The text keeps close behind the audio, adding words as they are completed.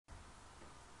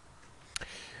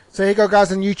So here you go,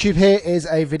 guys, on YouTube. Here is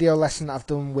a video lesson I've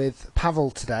done with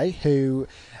Pavel today, who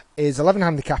is 11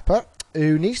 handicapper,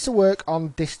 who needs to work on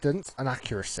distance and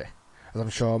accuracy, as I'm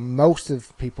sure most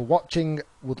of people watching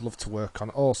would love to work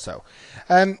on also.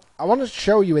 I want to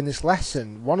show you in this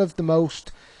lesson one of the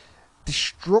most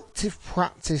destructive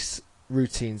practice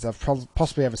routines I've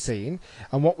possibly ever seen,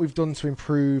 and what we've done to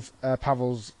improve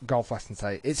Pavel's golf lesson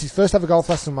today. It's his first ever golf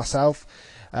lesson myself,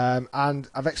 and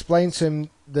I've explained to him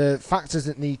the factors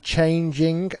that need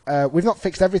changing. We've not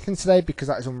fixed everything today because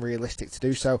that is unrealistic to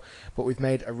do so, but we've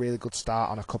made a really good start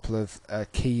on a couple of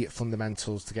key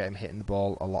fundamentals to get him hitting the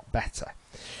ball a lot better.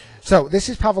 So this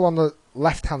is Pavel on the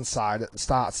left hand side at the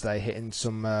start today, hitting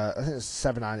some I think it was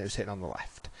 7-iron it was hitting on the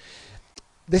left.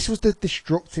 This was the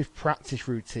destructive practice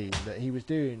routine that he was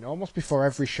doing almost before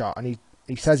every shot, and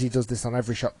he says he does this on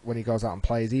every shot when he goes out and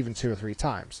plays, even 2 or 3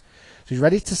 times. So he's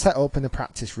ready to set up in the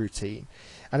practice routine,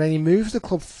 and then he moves the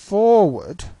club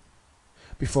forward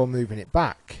before moving it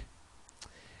back.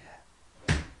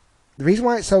 The reason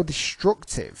why it's so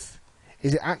destructive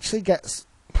is it actually gets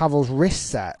Pavel's wrist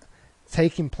set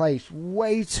taking place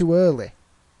way too early.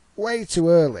 Way too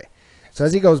early. So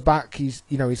as he goes back, he's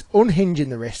unhinging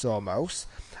the wrist almost,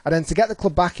 and then to get the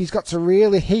club back, he's got to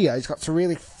really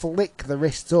flick the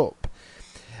wrist up.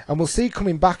 And we'll see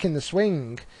coming back in the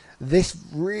swing, this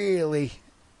really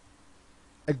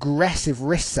aggressive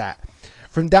wrist set.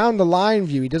 From down the line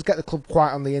view, he does get the club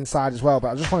quite on the inside as well, but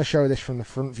I just want to show this from the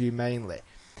front view mainly.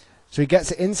 So he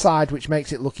gets it inside, which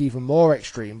makes it look even more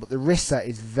extreme, but the wrist set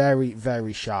is very,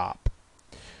 very sharp.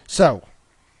 So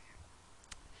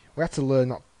we have to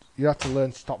learn you have to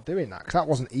learn to stop doing that, because that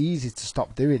wasn't easy to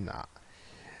stop doing that.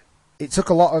 It took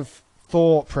a lot of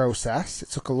thought process. It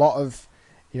took a lot of,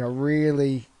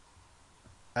 really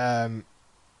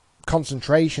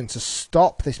concentration to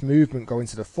stop this movement going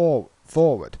to the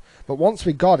forward. But once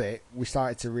we got it, we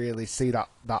started to really see that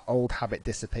old habit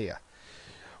disappear.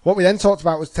 What we then talked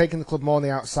about was taking the club more on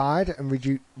the outside and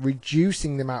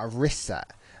reducing the amount of wrist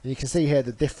set. And you can see here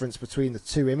the difference between the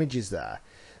two images there.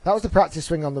 That was the practice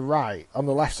swing on the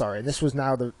left, sorry, and this was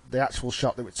now the actual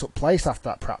shot that took place after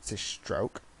that practice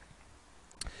stroke.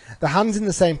 The hand's in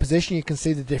the same position. You can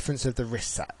see the difference of the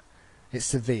wrist set. It's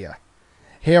severe.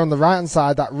 Here on the right hand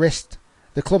side, that wrist,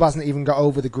 the club hasn't even got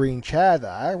over the green chair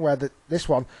there, where this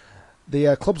one,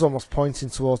 the club's almost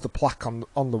pointing towards the plaque on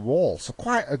the wall. So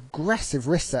quite aggressive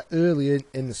wrist set early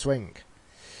in the swing.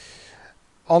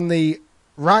 On the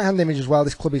right hand image as well,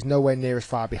 this club is nowhere near as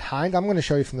far behind. I'm going to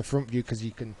show you from the front view because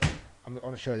I'm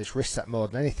going to show you this wrist set more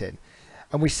than anything.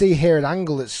 And we see here an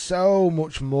angle that's so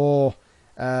much more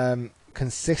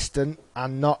consistent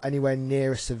and not anywhere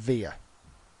near as severe.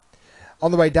 On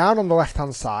the way down on the left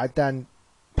hand side, then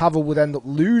Pavel would end up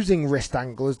losing wrist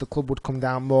angle as the club would come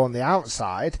down more on the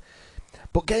outside,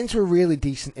 but getting to a really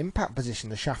decent impact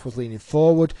position. The shaft was leaning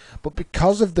forward, but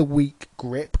because of the weak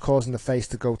grip causing the face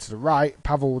to go to the right,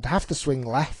 Pavel would have to swing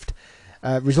left,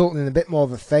 resulting in a bit more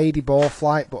of a fadey ball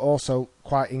flight, but also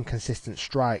quite inconsistent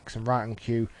strikes. And right on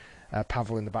cue,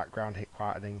 Pavel in the background hit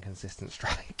quite an inconsistent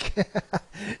strike.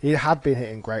 He had been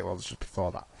hitting great ones just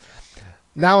before that.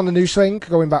 Now on the new swing,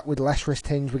 going back with less wrist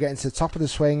hinge, we're getting to the top of the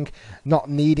swing, not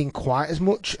needing quite as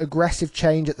much aggressive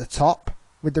change at the top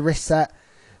with the wrist set.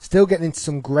 Still getting into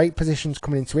some great positions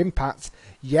coming into impact.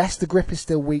 Yes, the grip is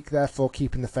still weak, therefore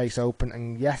keeping the face open.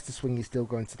 And yes, the swing is still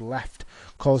going to the left,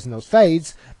 causing those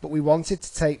fades. But we wanted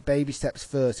to take baby steps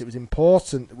first. It was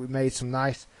important that we made some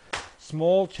nice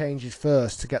small changes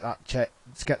first to get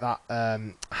that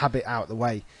habit out of the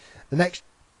way. The next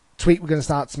tweak we're going to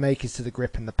start to make is to the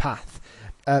grip and the path.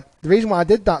 The reason why I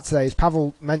did that today is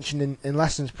Pavel mentioned in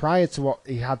lessons prior to what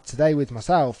he had today with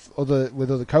myself, with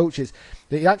other coaches,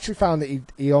 that he actually found that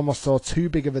he almost saw too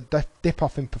big of a dip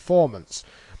off in performance.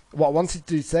 What I wanted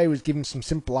to do today was give him some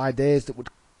simple ideas that would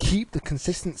keep the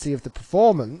consistency of the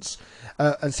performance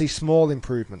and see small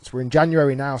improvements. We're in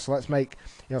January now, so let's make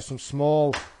some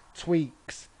small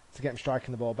tweaks to get him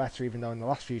striking the ball better, even though in the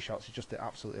last few shots he just did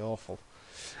absolutely awful.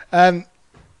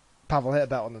 Pavel, hit a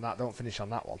better one than that. Don't finish on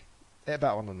that one. Hit a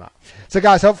better one than that. So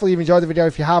guys, hopefully you've enjoyed the video.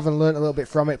 If you have and learned a little bit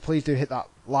from it, please do hit that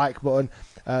like button.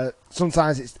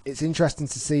 Sometimes it's interesting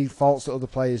to see faults that other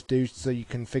players do, so you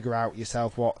can figure out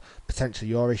yourself what potentially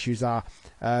your issues are.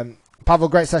 Pavel,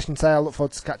 great session today. I look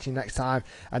forward to catching you next time,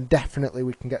 and definitely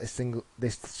we can get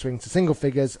this swing to single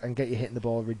figures and get you hitting the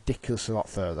ball ridiculously a lot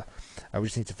further. We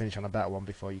just need to finish on a better one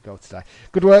before you go today.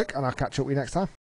 Good work, and I'll catch up with you next time.